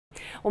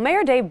Well,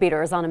 Mayor Dave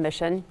Bieter is on a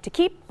mission to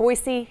keep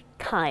Boise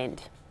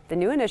kind. The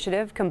new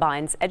initiative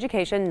combines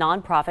education,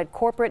 nonprofit,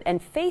 corporate,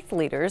 and faith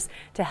leaders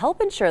to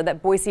help ensure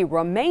that Boise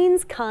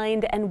remains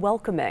kind and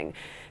welcoming.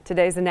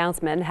 Today's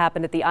announcement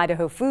happened at the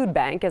Idaho Food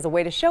Bank as a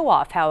way to show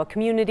off how a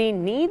community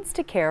needs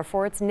to care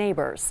for its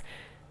neighbors.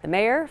 The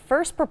mayor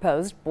first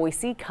proposed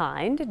Boise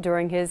Kind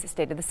during his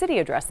State of the City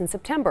address in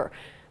September.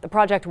 The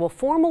project will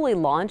formally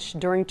launch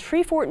during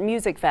Treefort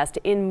Music Fest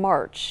in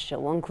March.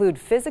 It will include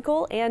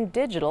physical and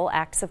digital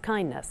acts of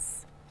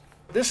kindness.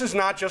 This is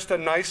not just a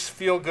nice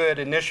feel-good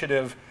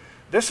initiative.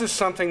 This is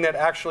something that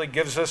actually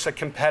gives us a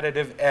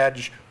competitive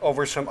edge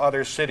over some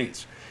other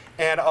cities.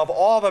 And of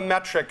all the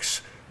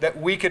metrics that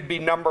we could be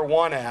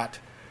 #1 at,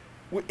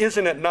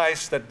 isn't it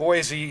nice that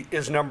Boise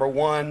is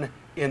 #1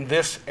 in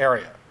this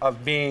area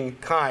of being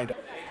kind?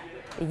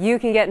 You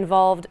can get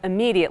involved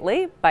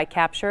immediately by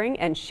capturing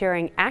and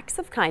sharing acts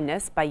of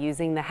kindness by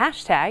using the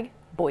hashtag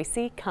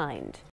Boise Kind.